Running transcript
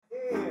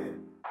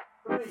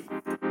3,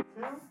 2,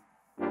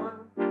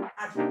 1,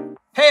 action.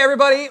 Hey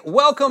everybody,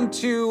 welcome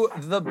to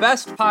the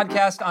best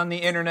podcast on the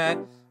internet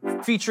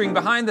featuring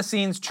behind the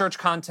scenes church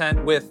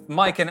content with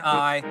Mike and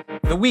I,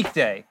 The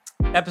Weekday,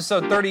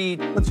 episode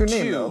 32. What's your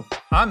name, though?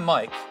 I'm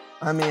Mike.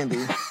 I'm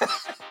Andy.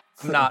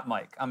 I'm not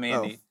Mike, I'm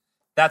Andy.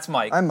 That's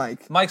Mike. I'm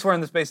Mike. Mike's wearing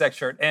the SpaceX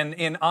shirt, and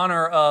in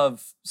honor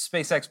of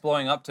SpaceX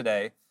blowing up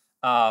today,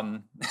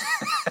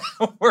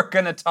 we're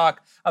going to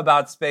talk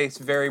about space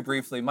very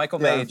briefly. Michael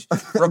Mage,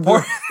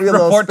 report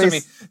to me.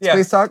 Yeah,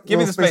 space talk? Give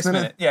me the Space space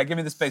minute. Yeah, give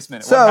me the space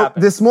minute. What So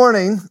happened? this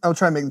morning, I'll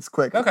try and make this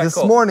quick. Okay, this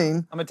cool.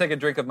 morning, I'm going to take a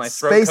drink of my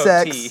throat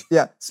coat tea.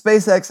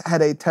 SpaceX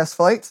had a test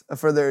flight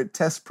for their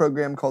test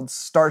program called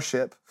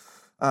Starship.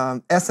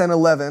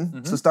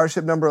 SN11, so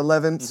Starship number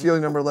 11,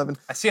 serial number 11.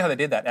 I see how they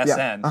did that,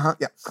 SN.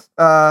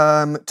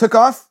 Took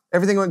off.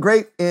 Everything went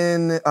great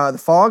in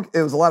the fog.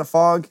 It was a lot of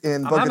fog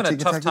in Boca I'm having a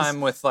Chica, tough Texas.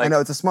 time with like. I know,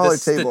 it's a smaller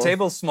the table. The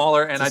table's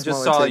smaller, and I just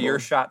smaller saw table. your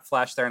shot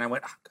flash there, and I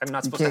went, I'm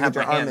not supposed to can't have get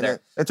my your arm hand in there.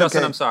 there. It's Justin,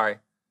 okay. I'm sorry.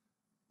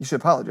 You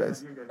should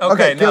apologize.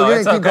 Okay, no, we're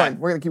it's gonna keep okay. going.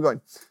 We're gonna keep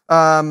going.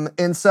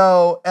 And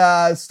so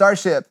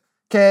Starship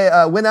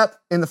went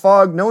up in the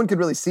fog. No one could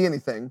really see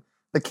anything.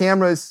 The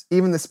cameras,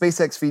 even the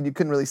SpaceX feed, you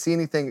couldn't really see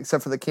anything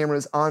except for the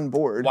cameras on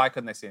board. Why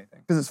couldn't they see anything?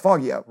 Because it's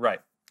foggy out.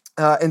 Right.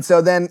 And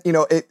so then,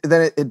 it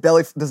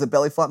does a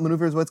belly flop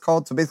maneuver is what it's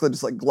called. So basically it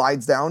just like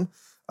glides down.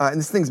 And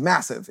this thing's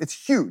massive.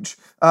 It's huge.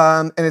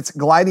 And it's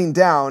gliding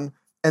down.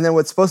 And then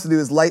what's supposed to do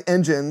is light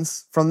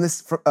engines from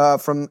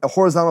a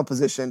horizontal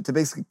position to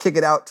basically kick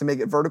it out to make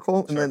it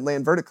vertical and then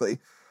land vertically.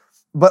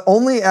 But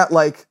only at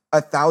like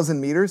 1,000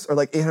 meters or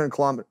like 800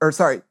 kilometers,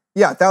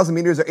 1,000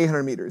 meters or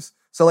 800 meters.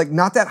 So like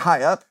not that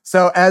high up.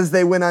 So as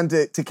they went on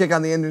to kick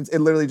on the engines, it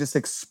literally just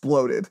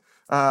exploded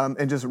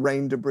and just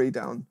rained debris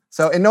down.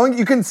 So, and knowing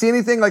you couldn't see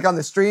anything like on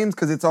the streams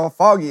because it's all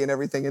foggy and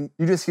everything, and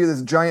you just hear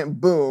this giant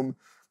boom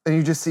and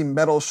you just see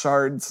metal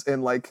shards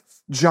and like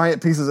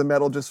giant pieces of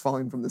metal just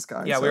falling from the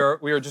sky. Yeah, so,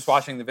 we were just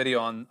watching the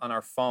video on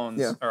our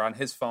phones or on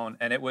his phone,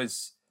 and it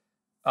was,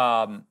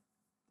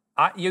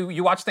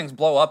 you watch things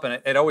blow up,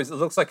 and it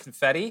looks like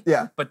confetti.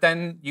 Yeah. But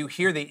then you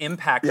hear the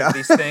impact of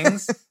these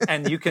things,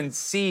 and you can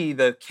see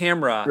the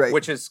camera,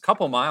 which is a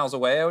couple miles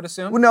away, I would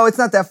assume. Well, no, it's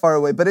not that far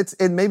away, but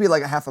it may be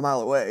like a half a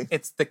mile away.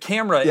 It's the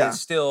camera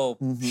is still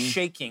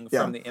shaking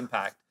from the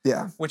impact.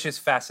 Yeah. Which is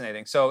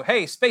fascinating. So,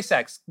 hey,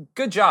 SpaceX,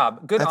 good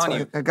job. Good That's on why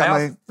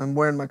you. I'm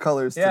wearing my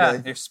colors yeah,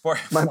 today. you're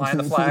flying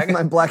the flag.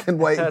 My black and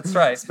white That's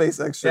right.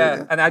 SpaceX shirt.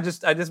 Yeah, and I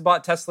just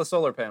bought Tesla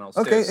solar panels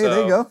too. Okay, hey,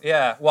 there you go.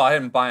 Yeah, well, I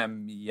didn't buy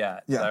them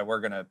yet. Yeah.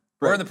 We're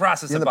in the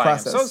process of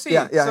buying them. So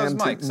Yeah, so is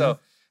Mike. So,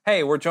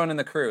 hey, we're joining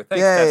the crew.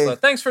 Thanks, Yay. Tesla.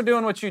 Thanks for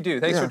doing what you do.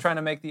 Thanks Yeah. for trying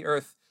to make the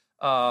Earth,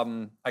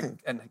 I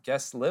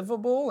guess,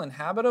 livable,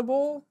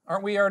 inhabitable.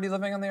 Aren't we already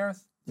living on the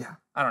Earth? Yeah.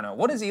 I don't know.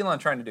 What is Elon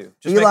trying to do?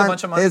 Just make a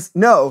bunch of money?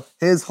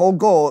 His whole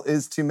goal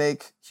is to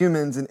make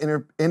humans an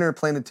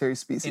interplanetary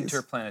species.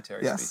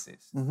 Interplanetary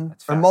species. Mm-hmm.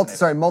 That's or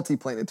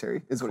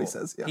multiplanetary is what he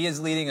says. Yeah. He is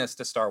leading us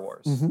to Star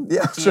Wars.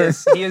 Yeah,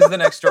 He is the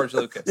next George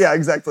Lucas. Yeah,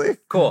 exactly.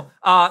 Cool.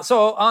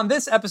 So on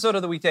this episode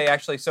of The Weekday,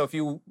 actually, so if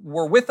you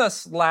were with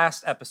us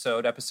last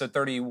episode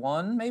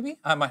 31, maybe?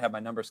 I might have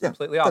my numbers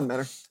completely off.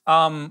 Doesn't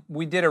matter.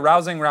 We did a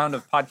rousing round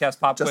of podcast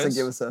pop Justin quiz.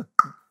 gave us a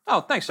Oh,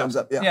 thanks, Justin. thumbs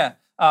up. Yeah. Yeah.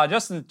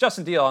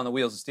 Justin Deal on the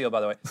Wheels of Steel, by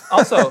the way.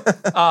 Also,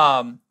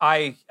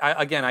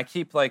 I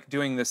keep like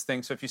doing this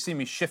thing. So if you see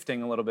me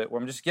shifting a little bit, where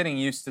I'm just getting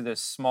used to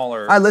this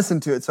smaller. I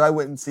listened to it, so I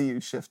wouldn't see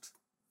you shift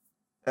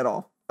at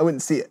all. I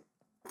wouldn't see it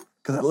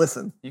because I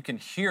listen. You can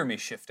hear me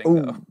shifting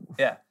though.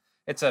 Yeah.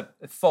 It's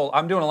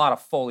I'm doing a lot of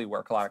Foley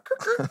work, a lot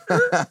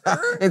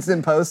of. It's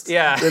in post.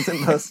 Yeah. It's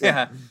in post.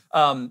 Yeah.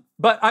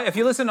 But if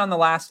you listened on the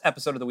last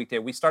episode of The Weekday,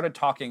 we started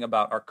talking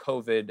about our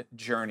COVID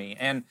journey.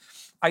 And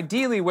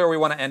ideally where we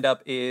want to end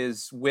up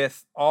is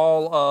with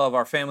all of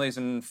our families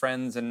and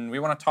friends. And we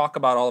want to talk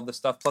about all of this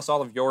stuff, plus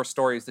all of your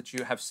stories that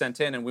you have sent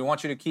in. And we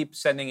want you to keep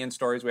sending in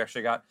stories. We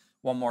actually got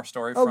one more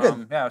story from.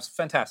 Good. Yeah, it's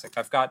fantastic.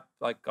 I've got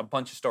like a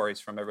bunch of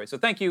stories from everybody. So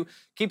thank you.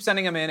 Keep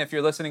sending them in. If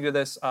you're listening to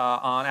this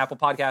on Apple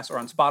Podcasts or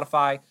on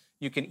Spotify,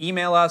 you can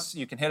email us.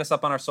 You can hit us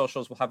up on our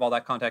socials. We'll have all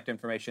that contact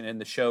information in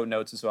the show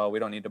notes as well. We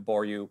don't need to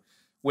bore you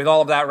with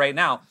all of that right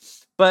now.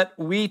 But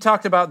we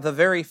talked about the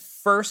very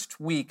first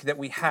week that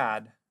we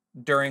had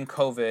during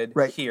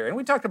COVID here. And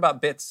we talked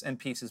about bits and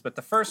pieces, but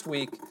the first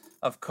week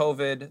of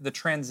COVID, the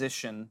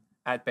transition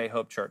at Bay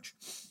Hope Church.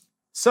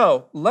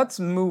 So let's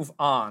move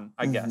on,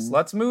 I guess.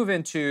 Let's move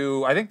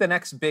into, I think, the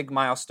next big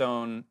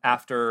milestone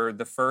after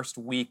the first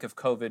week of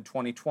COVID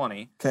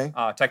 2020. Okay.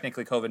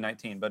 Technically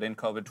COVID-19, but in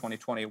COVID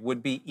 2020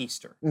 would be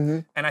Easter.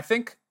 And I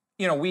think,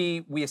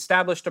 we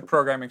established a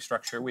programming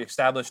structure. We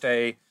established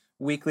a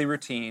weekly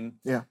routine.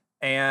 Yeah.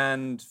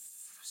 And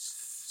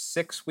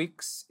 6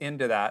 weeks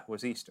into that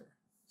was Easter.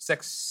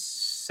 6,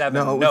 7.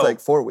 No, it was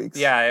like 4 weeks.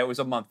 Yeah, it was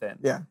a month in.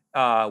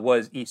 Yeah.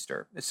 Was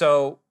Easter.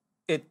 So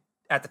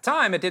at the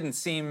time,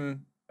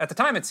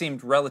 it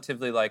seemed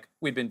relatively like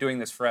we'd been doing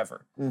this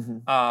forever.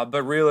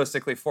 But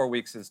realistically, 4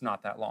 weeks is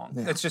not that long.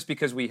 Yeah. It's just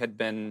because we had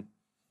been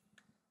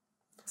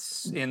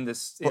in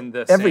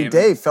the Every same,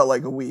 day felt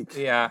like a week.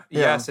 Yeah.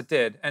 Yes, it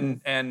did.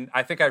 And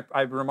I think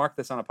I remarked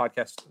this on a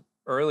podcast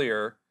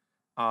earlier.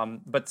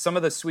 But some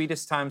of the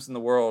sweetest times in the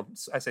world,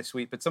 I say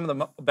sweet, but some of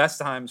the best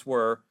times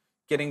were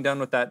getting done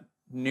with that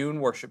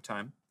noon worship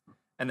time,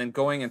 and then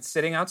going and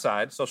sitting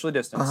outside, socially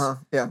distanced,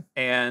 Yeah.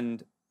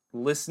 and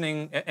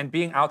listening and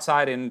being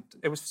outside. And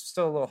it was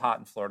still a little hot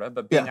in Florida,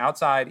 but being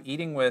outside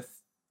eating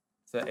with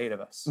the 8 of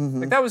us,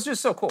 like that was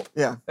just so cool.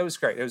 Yeah. That was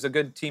great. It was a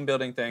good team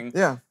building thing.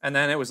 Yeah. And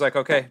then it was like,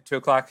 okay,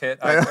 2:00 hit,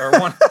 or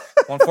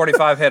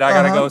 1:45 hit. I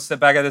gotta go sit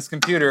back at this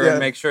computer and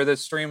make sure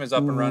this stream is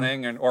up and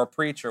running, or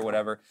preach or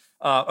whatever.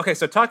 Okay,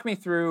 so talk me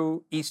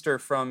through Easter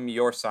from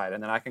your side,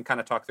 and then I can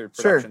kind of talk through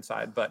production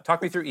side. But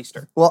talk me through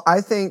Easter. Well,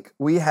 I think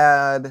we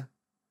had,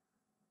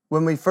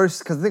 when we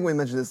first, because I think we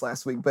mentioned this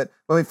last week, but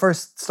when we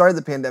first started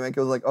the pandemic, it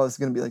was like, oh, it's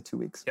going to be like 2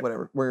 weeks,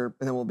 whatever, and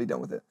then we'll be done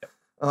with it.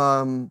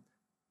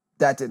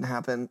 That didn't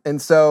happen. And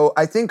so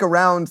I think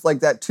around like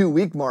that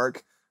 2-week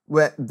mark,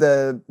 when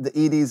the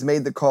EDs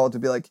made the call to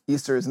be like,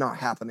 Easter is not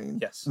happening.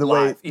 Yes, the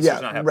live. way,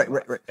 Easter's not happening.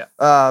 Right.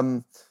 Yeah.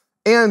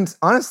 And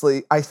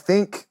honestly, I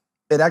think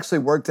it actually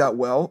worked out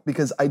well,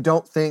 because I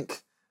don't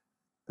think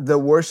the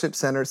worship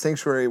center,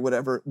 sanctuary,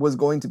 whatever, was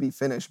going to be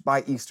finished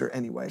by Easter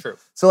anyway. True.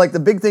 So like the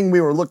big thing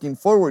we were looking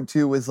forward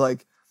to was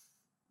like,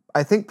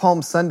 I think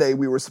Palm Sunday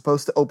we were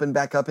supposed to open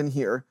back up in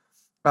here.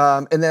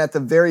 And then at the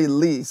very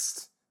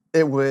least,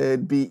 it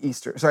would be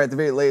Easter. Sorry, at the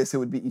very latest, it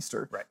would be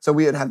Easter. Right. So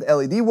we would have the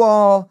LED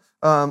wall,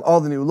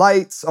 all the new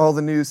lights, all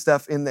the new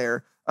stuff in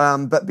there.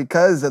 But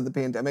because of the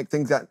pandemic,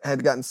 things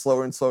had gotten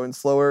slower and slower and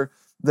slower.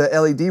 The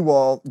LED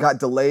wall got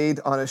delayed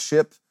on a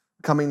ship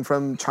coming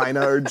from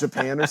China or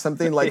Japan or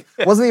something. Like,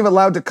 wasn't even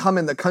allowed to come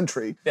in the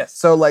country. Yes.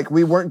 So like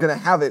we weren't going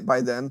to have it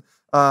by then.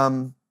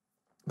 But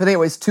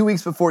anyways, 2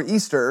 weeks before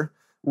Easter,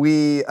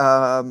 we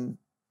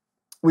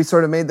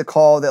sort of made the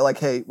call that like,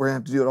 hey, we're gonna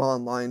have to do it all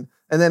online.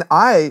 And then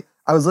I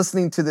was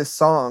listening to this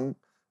song,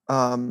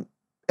 and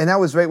that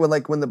was right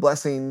when the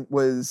blessing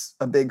was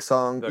a big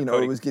song. It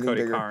was getting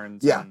Cody bigger.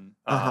 Carnes Yeah.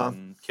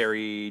 and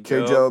Carrie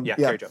Carrie Job. Job. Yeah,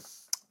 Yeah. Carrie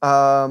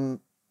Job.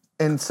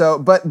 And so,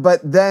 but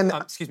then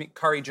Excuse me,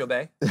 Kari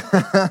Jobe.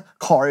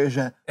 Kari,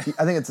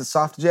 I think it's a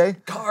soft J.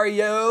 Kari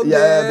Jobe.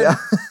 Yeah.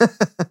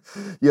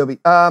 Yobi.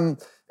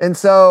 And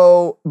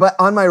so, but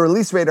on my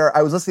release radar,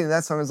 I was listening to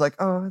that song. I was like,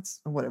 oh, it's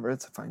whatever,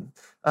 it's fine.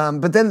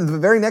 But then the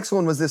very next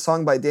one was this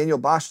song by Daniel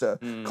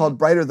Bashta called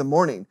Brighter the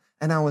Morning.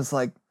 And I was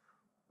like,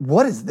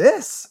 what is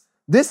this?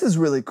 This is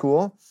really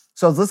cool.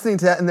 So I was listening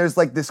to that, and there's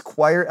like this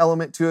choir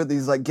element to it,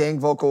 these like gang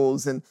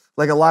vocals and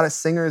like a lot of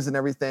singers and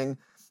everything.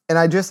 And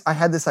I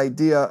had this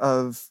idea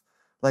of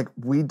like,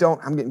 I'm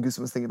getting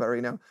goosebumps thinking about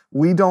it right now.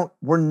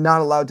 We're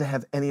not allowed to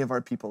have any of our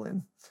people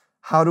in.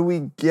 How do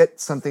we get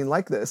something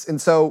like this?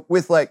 And so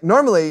with like,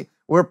 normally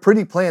we're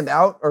pretty planned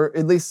out, or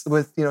at least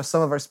with,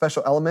 some of our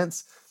special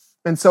elements.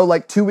 And so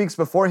like 2 weeks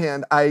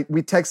beforehand,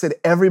 we texted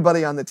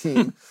everybody on the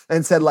team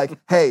and said like,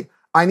 hey,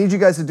 I need you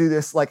guys to do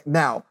this like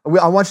now.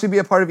 I want you to be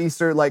a part of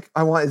Easter. Like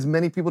I want as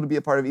many people to be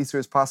a part of Easter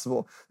as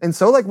possible. And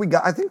so like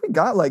I think we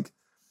got like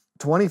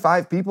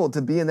 25 people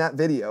to be in that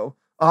video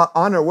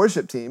on our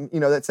worship team,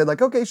 that said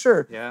like, okay,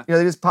 sure. Yeah.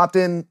 They just popped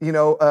in, an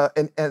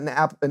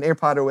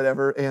AirPod or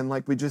whatever. And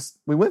like,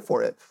 we went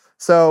for it.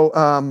 So,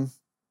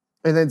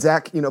 and then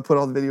Zach, put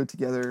all the video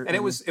together. And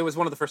it was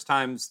one of the first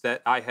times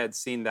that I had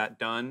seen that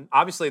done.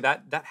 Obviously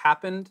that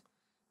happened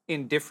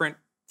in different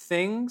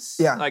things,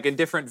 like in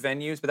different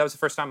venues, but that was the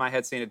first time I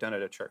had seen it done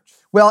at a church.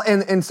 Well,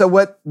 and so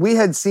what we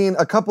had seen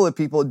a couple of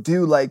people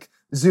do like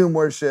Zoom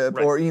worship,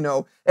 right,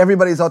 or,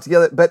 everybody's all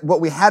together. But what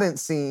we hadn't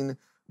seen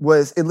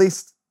was, at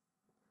least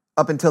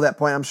up until that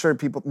point, I'm sure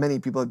many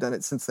people have done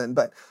it since then,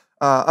 but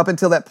up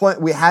until that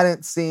point, we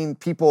hadn't seen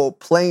people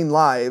playing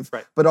live,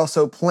 right, but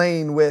also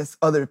playing with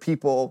other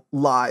people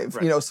live,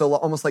 right, so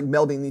almost like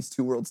melding these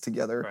two worlds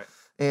together. Right.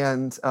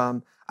 And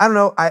I don't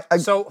know.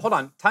 So hold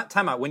on,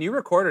 time out. When you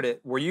recorded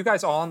it, were you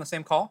guys all on the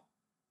same call?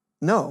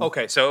 No.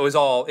 Okay, so it was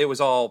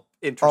all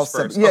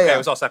interspersed. Yeah, It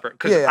was all separate.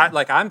 Because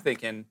I'm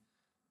thinking,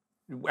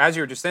 as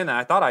you were just saying that,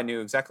 I thought I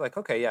knew exactly like,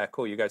 okay, yeah,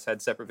 cool, you guys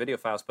had separate video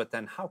files, but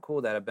then how cool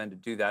would that have been to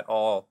do that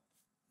all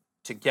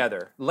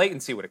together?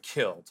 Latency would have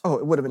killed. Oh,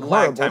 it would have been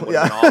Lag horrible. time would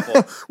have been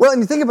awful. Well,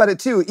 and you think about it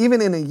too, even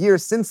in a year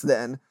since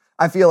then,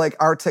 I feel like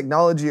our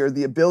technology or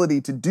the ability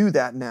to do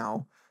that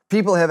now,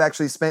 people have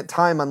actually spent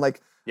time on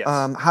like, yes,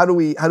 how do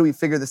we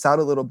figure this out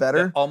a little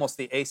better? Almost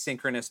the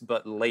asynchronous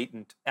but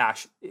latent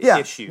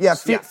issues. Yeah,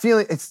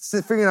 feeling it's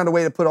figuring out a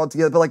way to put it all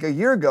together. But like a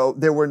year ago,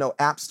 there were no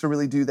apps to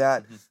really do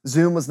that. Mm-hmm.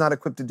 Zoom was not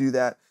equipped to do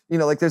that.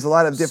 Like there's a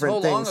lot of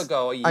different things. So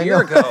long ago, a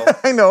year ago.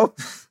 I know.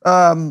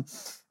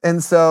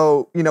 And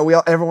so,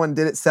 everyone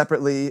did it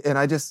separately. And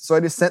I just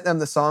sent them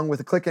the song with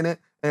a click in it.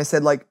 And I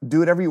said, like, do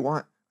whatever you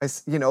want.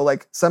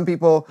 Like some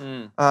people,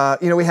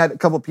 we had a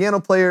couple piano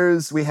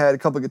players. We had a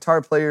couple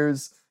guitar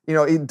players.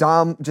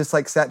 Dom just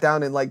like sat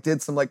down and like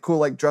did some like cool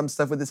like drum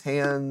stuff with his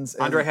hands.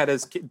 And, Andre had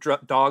his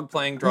dog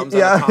playing drums.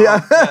 Yeah.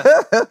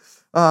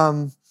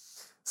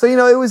 So,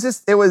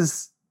 it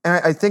was,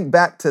 and I think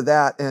back to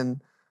that, and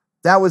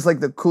that was like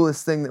the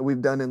coolest thing that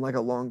we've done in like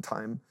a long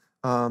time.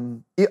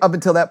 up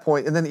until that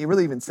point, and then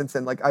really even since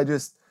then, like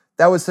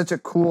that was such a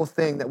cool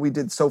thing that we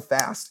did so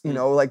fast. You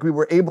know, like we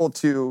were able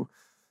to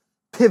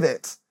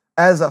pivot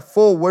as a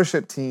full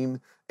worship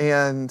team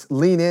and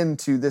lean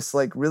into this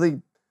like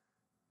really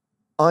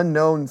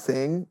unknown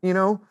thing, you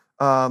know?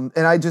 And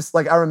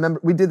I remember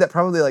we did that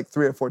probably like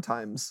 3 or 4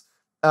 times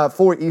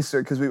for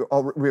Easter because we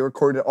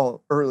recorded it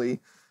all early.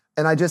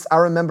 And I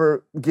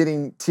remember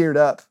getting teared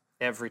up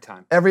every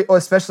time.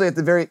 Especially at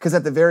the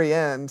very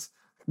end,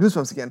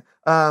 goosebumps again.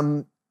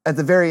 At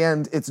the very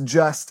end,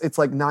 it's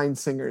like 9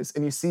 singers,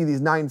 and you see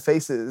these 9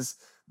 faces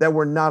that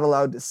we're not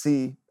allowed to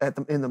see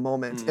in the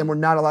moment, and we're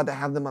not allowed to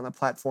have them on the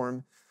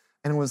platform.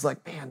 And it was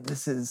like, man,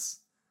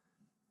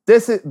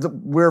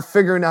 we're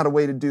figuring out a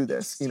way to do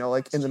this, you know,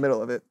 like in the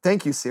middle of it.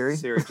 Thank you, Siri.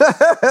 Siri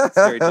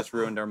just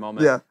ruined our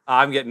moment. Yeah.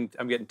 I'm getting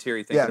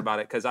teary thinking about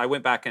it because I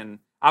went back and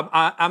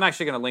I'm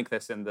actually going to link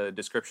this in the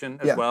description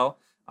as well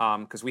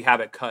because we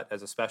have it cut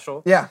as a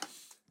special. Yeah.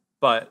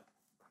 But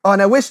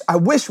and I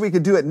wish we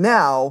could do it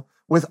now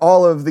with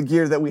all of the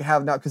gear that we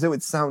have now because it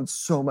would sound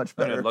so much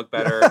better. It would look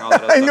better and all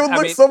that other stuff. It would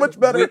look so much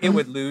better. It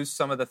would lose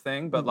some of the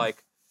thing, but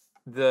like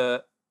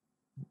the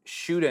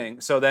shooting.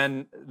 So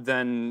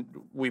then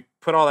we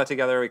put all that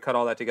together. We cut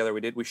all that together.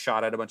 We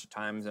shot it a bunch of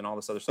times and all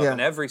this other stuff. Yeah.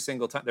 And every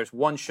single time, there's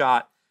one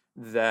shot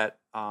that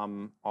I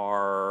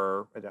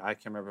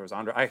can't remember if it was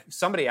Andre.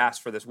 Somebody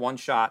asked for this one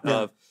shot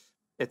of.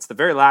 It's the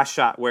very last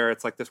shot where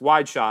it's like this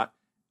wide shot,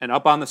 and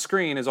up on the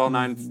screen is all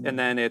 9, and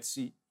then it's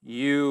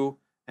you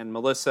and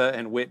Melissa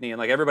and Whitney, and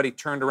like everybody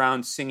turned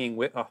around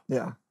singing.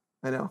 Yeah,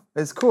 I know.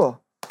 It's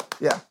cool.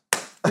 Yeah.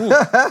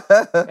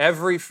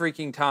 Every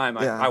freaking time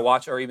I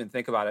watch or even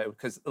think about it,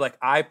 because like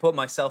I put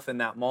myself in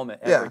that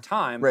moment every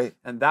time, right.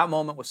 And that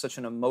moment was such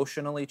an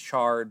emotionally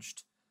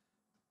charged.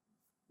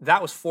 That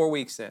was 4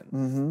 weeks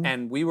in,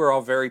 and we were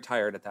all very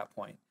tired at that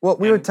point. Well,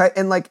 we were tired,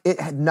 and like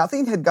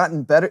nothing had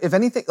gotten better. If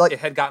anything, like it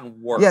had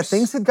gotten worse. Yeah,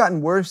 things had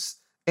gotten worse,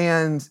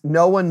 and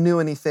no one knew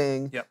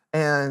anything. Yep.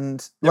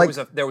 And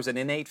there was an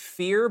innate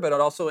fear, but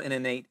also an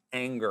innate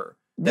anger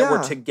that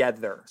were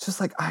together. It's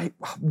just like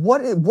what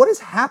is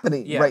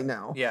happening right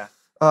now? Yeah.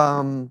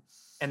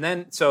 And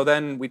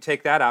then we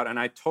take that out, and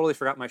I totally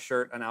forgot my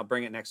shirt, and I'll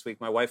bring it next week.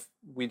 My wife,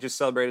 we just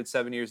celebrated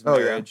 7 years of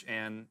marriage,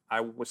 and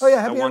I was. Oh yeah,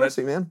 happy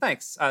anniversary, man!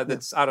 Thanks.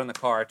 That's out in the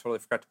car. I totally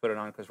forgot to put it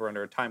on because we're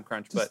under a time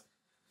crunch, but.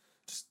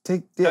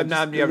 Can't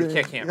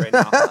right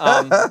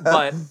now.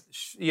 But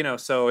you know,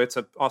 so it's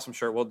an awesome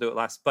shirt. We'll do it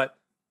last. But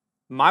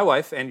my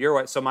wife and your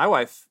wife. So my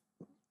wife,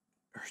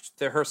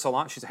 her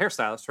salon. She's a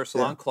hairstylist. Her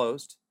salon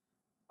closed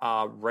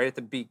right at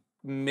the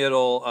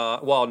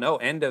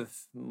end of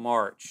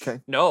March.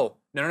 Okay. No.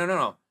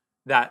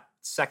 That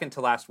second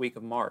to last week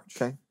of March.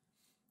 Okay.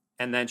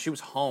 And then she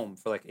was home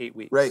for like 8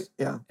 weeks. Right.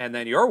 Yeah. And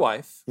then your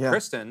wife,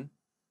 Kristen,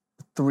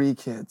 3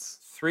 kids.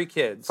 3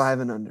 kids. 5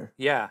 and under.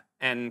 Yeah.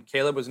 And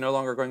Caleb was no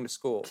longer going to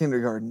school.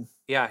 Kindergarten.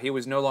 Yeah, he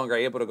was no longer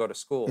able to go to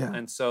school. Yeah.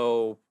 And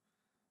so,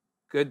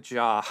 good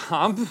job.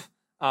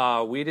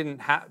 We didn't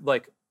have,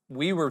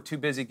 we were too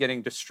busy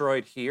getting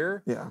destroyed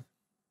here. Yeah.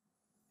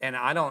 And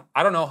I don't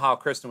know how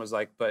Kristen was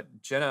like, but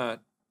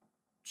Jenna,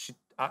 she,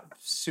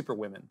 super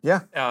women. Yeah.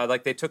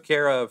 They took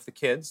care of the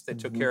kids. They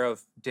took care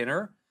of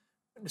dinner.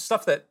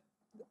 Stuff that,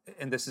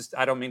 and this is,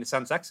 I don't mean to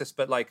sound sexist,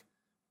 but like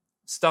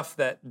stuff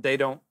that they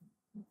don't,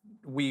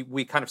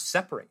 we kind of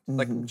separate.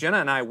 Like Jenna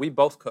and I, we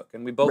both cook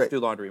and we both do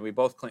laundry and we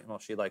both clean. Well,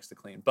 she likes to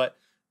clean, but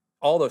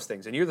all those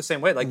things. And you're the same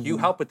way. Like you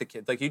help with the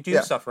kids. Like you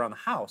do stuff around the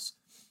house.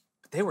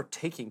 But they were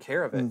taking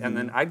care of it. And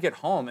then I'd get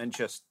home and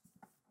just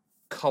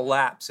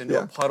collapse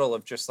into a puddle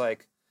of just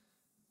like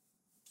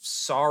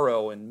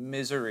sorrow and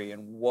misery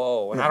and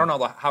woe. And I don't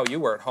know how you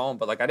were at home,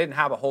 but like I didn't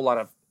have a whole lot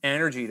of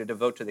energy to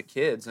devote to the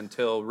kids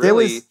until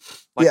really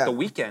the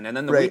weekend. And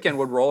then the weekend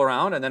would roll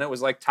around and then it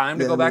was like time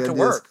to go back to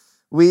work.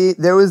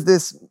 There was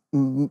this,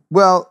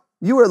 well,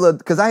 you were,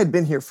 because I had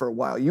been here for a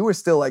while. You were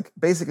still like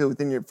basically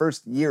within your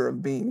first year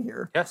of being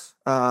here. Yes.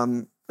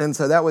 And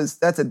so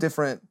it's a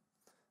different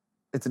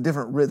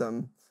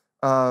rhythm.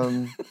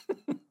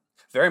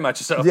 Very much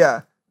so.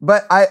 Yeah.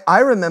 But I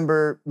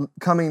remember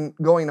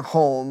going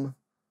home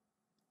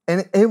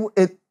and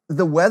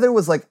the weather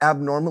was like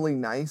abnormally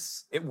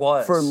nice. It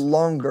was. For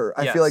longer,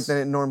 I feel like, than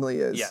it normally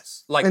is.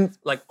 Yes. Like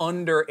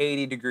under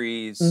 80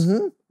 degrees,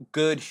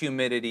 good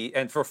humidity.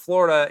 And for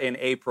Florida in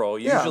April,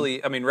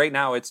 usually, I mean, right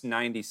now it's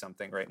 90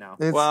 something right now.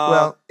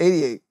 It's,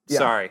 88.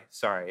 Yeah.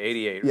 Sorry,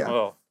 88. Yeah.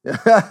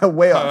 Oh.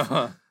 Way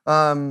off.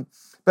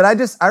 But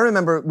I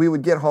remember we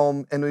would get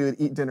home and we would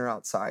eat dinner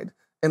outside.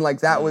 And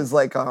like that was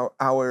like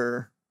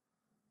our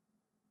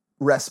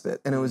respite.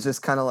 And it was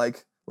just kind of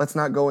like, let's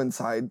not go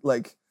inside.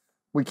 Like,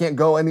 we can't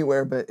go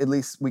anywhere, but at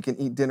least we can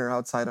eat dinner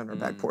outside on our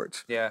back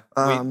porch. Yeah,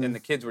 and the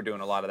kids were doing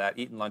a lot of that,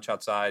 eating lunch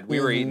outside. We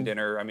were eating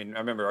dinner. I mean, I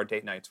remember our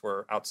date nights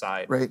were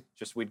outside. Right.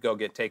 Just we'd go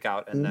get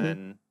takeout and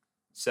then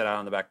sit out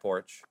on the back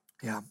porch.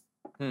 Yeah.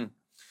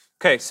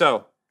 Okay,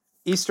 so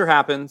Easter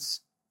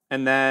happens,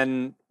 And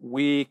then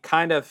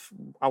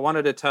I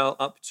wanted to tell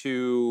up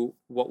to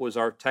what was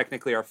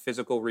technically our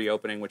physical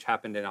reopening, which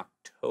happened in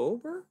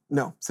October?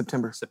 No,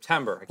 September.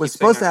 September. I keep Was saying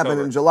supposed to happen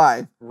October. in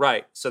July.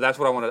 Right. So that's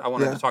what I wanted. I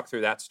wanted Yeah. to talk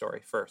through that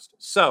story first.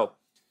 So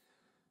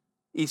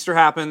Easter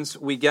happens.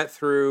 We get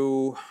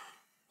through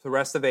the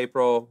rest of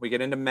April. We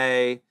get into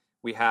May.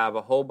 We have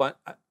a whole bunch.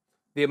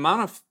 The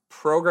amount of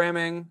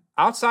programming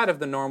outside of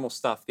the normal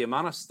stuff, the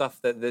amount of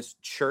stuff that this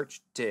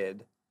church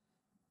did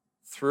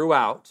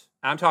throughout.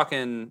 I'm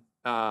talking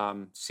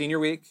senior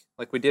week.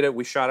 Like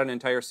we shot an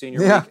entire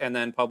senior Yeah. week and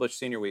then published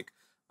senior week.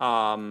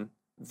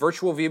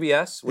 Virtual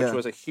VBS, which Yeah.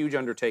 was a huge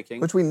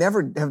undertaking. Which we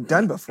never have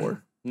done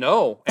before.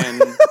 No,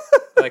 and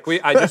like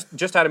I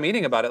just had a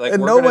meeting about it. Like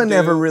And we're no gonna one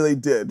ever really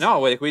did. No,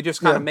 like we just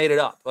kind of Yeah. made it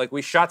up. Like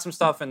we shot some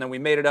stuff and then we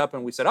made it up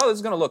and we said, "Oh, this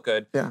is gonna look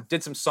good." Yeah.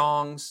 Did some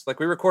songs. Like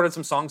we recorded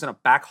some songs in a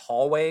back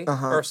hallway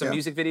or some yeah.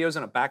 music videos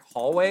in a back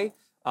hallway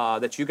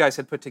that you guys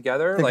had put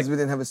together. Because Like we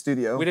didn't have a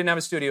studio. we didn't have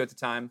a studio at the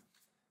time.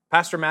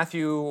 Pastor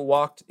Matthew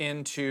walked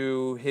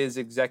into his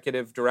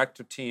executive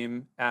director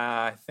team,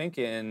 I think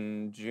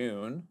in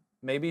June,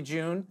 maybe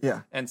June,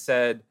 Yeah. and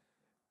said,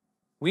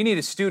 "We need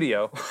a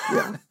studio."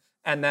 Yeah.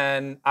 And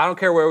then I don't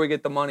care where we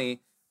get the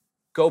money,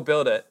 go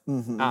build it.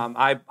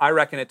 I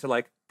reckon it to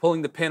like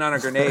pulling the pin on a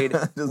grenade,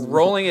 Just-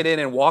 rolling it in,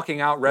 and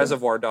walking out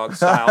Reservoir Dog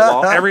style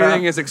while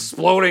everything is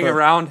exploding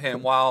around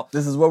him. While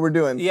This is what we're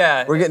doing.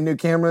 Yeah. We're getting new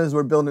cameras.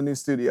 We're building a new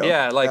studio.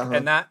 yeah, like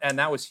Uh-huh. and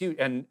that was huge.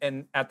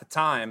 And at the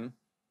time,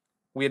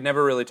 we had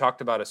never really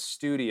talked about a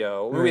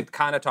studio. We Right. had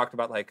kind of talked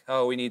about like,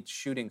 oh, we need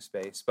shooting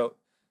space. But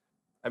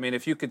I mean,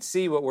 if you could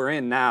see what we're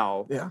in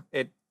now, Yeah.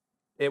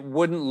 it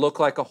wouldn't look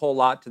like a whole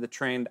lot to the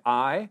trained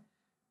eye,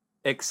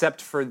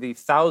 except for the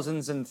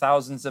thousands and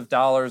thousands of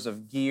dollars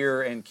of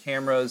gear and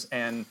cameras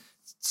and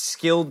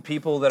skilled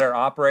people that are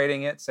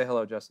operating it. Say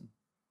hello, Justin.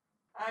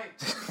 Hi.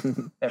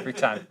 Every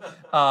time.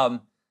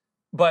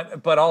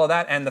 But all of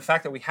that and the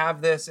fact that we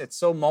have this, it's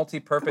so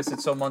multi-purpose,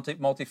 it's so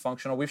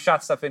multifunctional. We've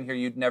shot stuff in here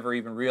you'd never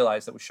even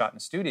realize that was shot in a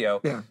studio.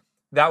 Yeah.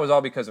 That was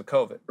all because of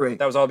COVID. Right.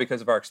 That was all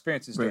because of our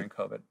experiences Right. during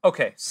COVID.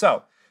 Okay,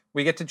 so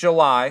we get to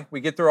July.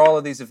 We get through all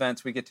of these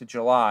events. We get to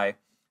July.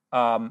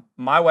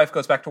 My wife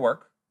goes back to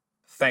work,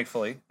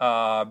 thankfully,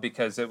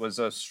 because it was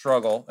a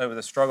struggle. It was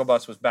a struggle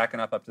bus was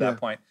backing up to Yeah. that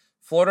point.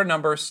 Florida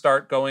numbers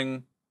start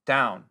going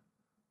down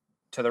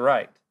to the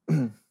right.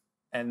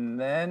 And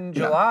then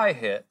July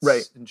hits.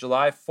 Right. And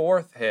July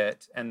 4th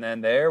hit. And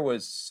then there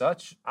was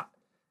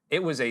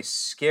it was a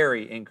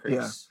scary increase.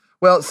 Yeah.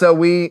 Well, so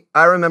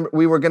I remember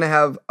we were going to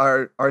have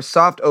our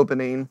soft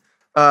opening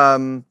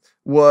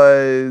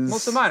was...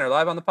 Melissa Miner,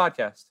 live on the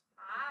podcast.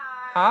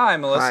 Hi,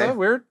 Melissa. Hi.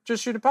 We're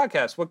just shooting a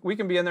podcast. We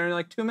can be in there in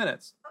like 2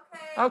 minutes.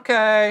 Okay.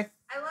 Okay.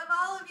 I love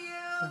all of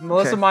you.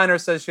 Melissa Okay. Miner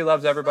says she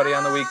loves everybody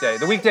on the weekday.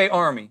 The weekday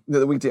army.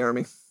 The Weekday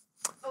Army.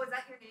 Oh, is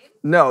that your name?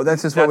 No,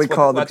 that's just what we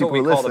call the that's people what we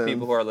who call listen. the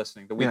people who are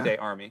listening. The weekday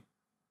army.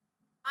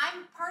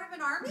 I'm part of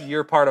an army?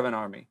 You're part of an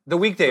army. The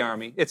weekday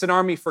army. It's an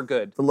army for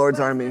good. The Lord's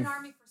What is Army. an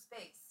army for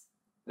space?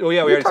 Oh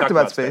yeah, we We already talked talked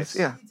about space.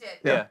 Yeah. You did.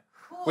 Yeah.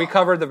 Cool. We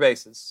covered the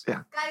bases.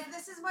 Yeah. Guys,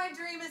 this is my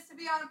dream is to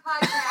be on a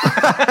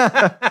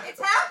podcast.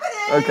 It's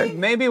happening. Okay.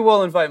 Maybe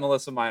we'll invite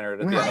Melissa Miner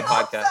to be on I the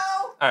hope podcast. so.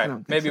 All I right. don't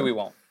think Maybe so. we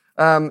won't.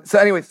 So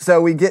anyway,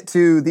 so we get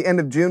to the end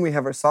of June, we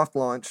have our soft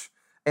launch,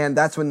 and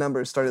that's when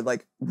numbers started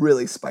like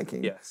really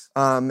spiking. Yes.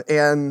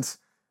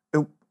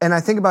 And I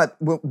think about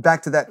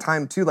back to that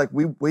time too, like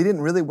we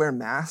didn't really wear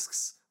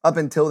masks up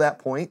until that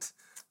point.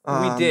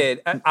 We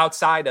did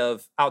outside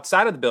of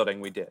the building.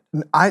 We did.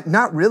 I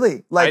not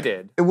really. Like I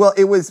did. Well,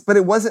 it was, but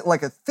it wasn't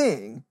like a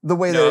thing the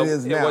way that it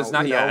is now. it was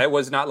not. you Yeah, know? it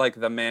was not like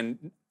the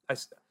mandate.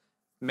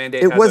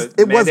 It was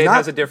mandate not-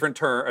 has a different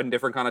term, a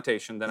different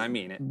connotation than I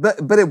mean it.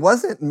 But it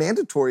wasn't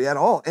mandatory at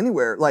all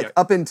anywhere, like Yeah.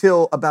 up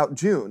until about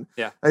June.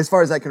 Yeah. As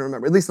far as I can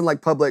remember, at least in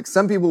like public,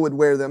 some people would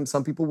wear them,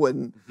 some people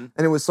wouldn't, and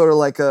it was sort of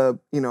like a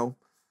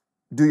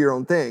do your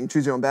own thing,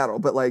 choose your own battle.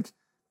 But like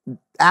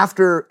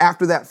after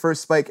that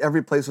first spike,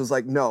 every place was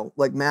like no,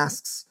 like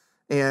masks,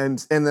 and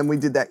then we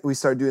did that. We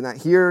started doing that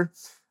here.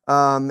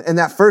 And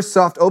that first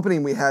soft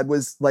opening we had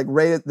was like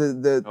right at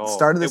the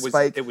start of the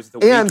spike. It was the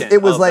And weekend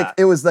it was of like that.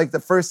 it was like the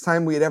first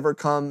time we had ever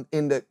come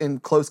in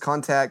close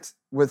contact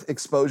with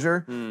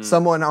exposure.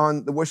 Someone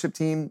on the worship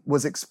team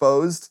was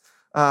exposed.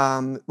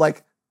 And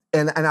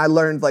I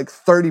learned like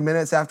 30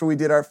 minutes after we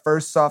did our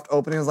first soft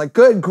opening. I was like,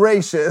 good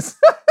gracious.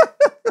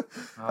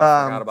 Oh,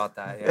 I forgot about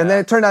that. Yeah. And then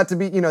it turned out to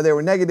be, they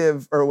were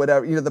negative or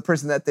whatever. The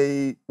person that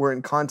they were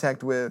in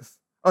contact with.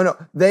 Oh no,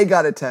 they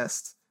got a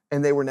test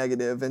and they were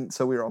negative, and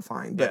so we were all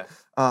fine. But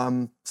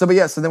so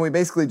then we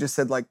basically just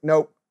said like,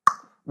 nope,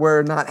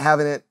 we're not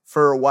having it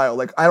for a while.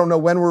 Like I don't know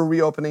when we're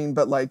reopening,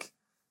 but like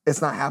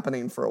it's not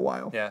happening for a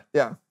while. Yeah.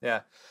 Yeah.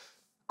 Yeah.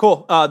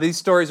 Cool. These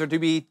stories are to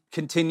be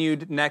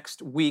continued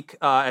next week.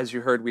 As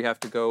you heard, we have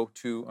to go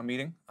to a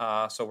meeting.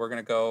 So we're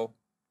going to go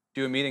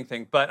do a meeting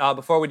thing. But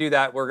before we do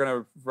that, we're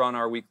going to run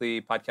our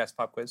weekly podcast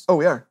pop quiz. Oh,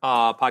 we are.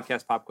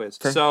 Podcast pop quiz.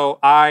 Okay. So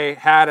I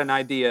had an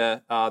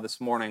idea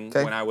this morning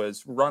Okay. when I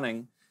was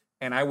running,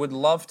 and I would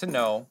love to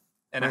know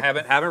and I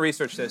haven't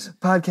researched this.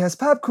 Podcast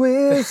pop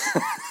quiz.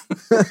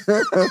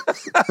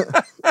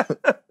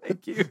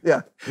 Thank you.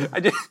 Yeah.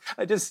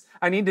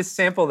 I need to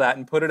sample that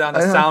and put it on a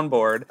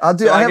soundboard. I'll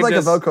do. so I have can like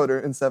just- a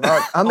vocoder and stuff.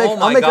 I'll make. Oh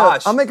my I'll make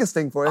gosh. I'll make a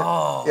sting for it.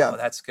 Oh, yeah.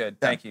 that's good.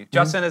 Thank you.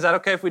 Justin, is that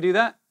okay if we do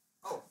that?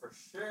 Oh, for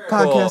sure.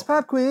 Podcast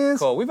pop quiz.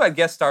 Cool. We've had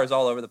guest stars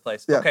all over the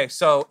place. Yeah. Okay,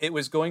 so it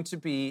was going to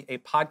be a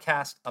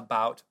podcast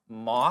about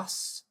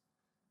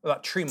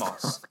tree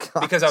moss,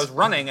 gosh. because I was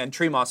running and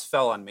tree moss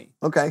fell on me.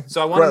 Okay.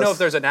 So I want to know Gross. if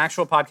there's an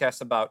actual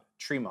podcast about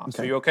tree moss.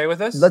 Okay. Are you okay with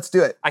this? Let's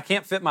do it. I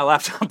can't fit my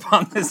laptop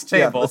on this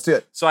Yeah, table. let's do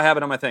it. So I have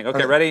it on my thing. Okay,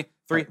 Okay. ready?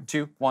 3,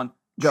 2, 1.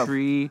 Go.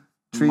 Tree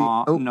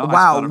Oh, no, I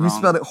wow, spelled it you wrong.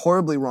 spelled it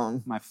horribly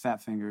wrong. My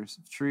fat fingers.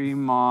 Tree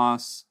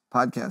moss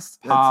Podcast.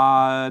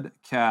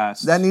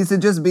 podcast. That needs to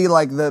just be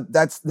like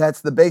that's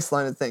the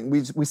baseline of the thing.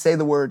 We say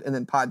the word and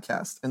then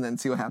podcast and then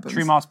see what happens.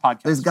 Tree moss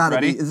podcast. There's got to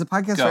Ready? be. It's a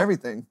podcast Go. for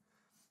everything.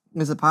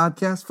 There's a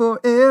podcast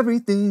for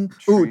everything.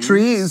 Ooh, Trees.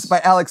 Trees by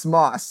Alex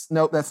Moss.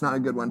 Nope, that's not a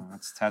good one.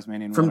 That's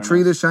Tasmanian. From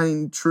Tree to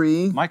Shining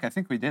Tree. Mike, I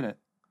think we did it.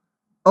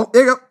 Oh,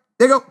 there you go.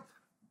 There you go.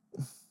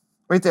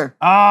 Right there.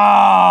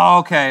 Oh,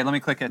 okay. Let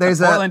me click it. There's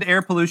the that. Portland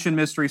air pollution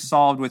mystery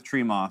solved with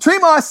tree moss. Tree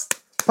Moss.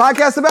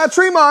 Podcast about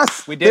tree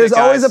moss. We did There's it,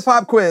 guys. always a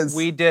pop quiz.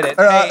 We did it.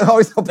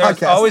 Always a there's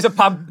podcast. always a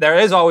pop. There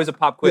is always a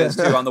pop quiz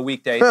Yeah. too on the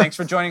weekday. Thanks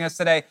for joining us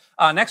today.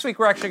 Next week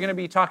we're actually going to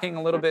be talking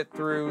a little bit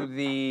through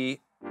the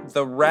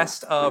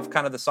rest of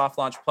kind of the soft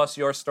launch plus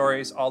your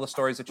stories, all the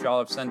stories that y'all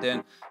have sent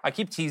in. I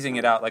keep teasing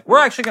it out. Like we're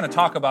actually going to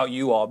talk about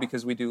you all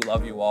because we do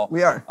love you all.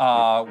 We are.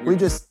 We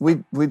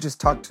We just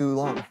talked too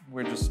long.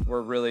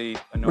 we're really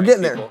annoying. We're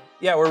getting people. there.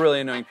 Yeah, we're really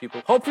annoying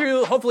people.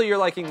 Hopefully you're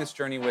liking this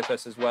journey with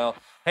us as well.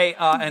 Hey,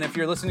 and if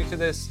you're listening to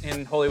this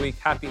in Holy Week,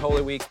 happy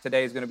Holy Week.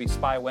 Today is going to be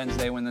Spy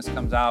Wednesday when this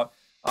comes out.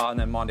 And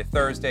then Maundy,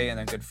 Thursday, and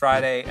then Good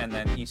Friday, and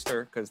then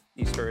Easter, because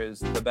Easter is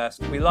the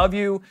best. We love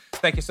you.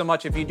 Thank you so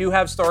much. If you do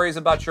have stories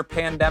about your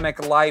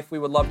pandemic life, we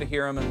would love to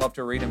hear them and love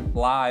to read them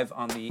live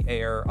on the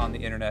air, on the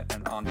internet,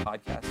 and on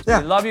podcasts.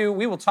 Yeah. We love you.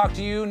 We will talk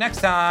to you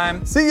next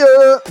time. See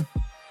ya.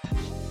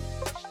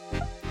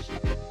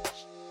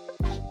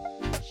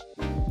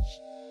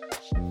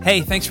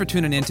 Hey, thanks for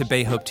tuning in to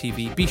Bay Hope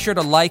TV. Be sure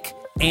to like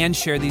and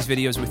share these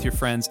videos with your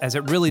friends, as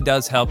it really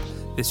does help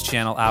this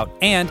channel out.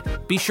 And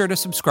be sure to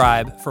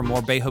subscribe for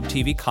more Bay Hope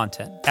TV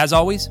content. As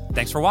always,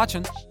 thanks for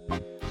watching.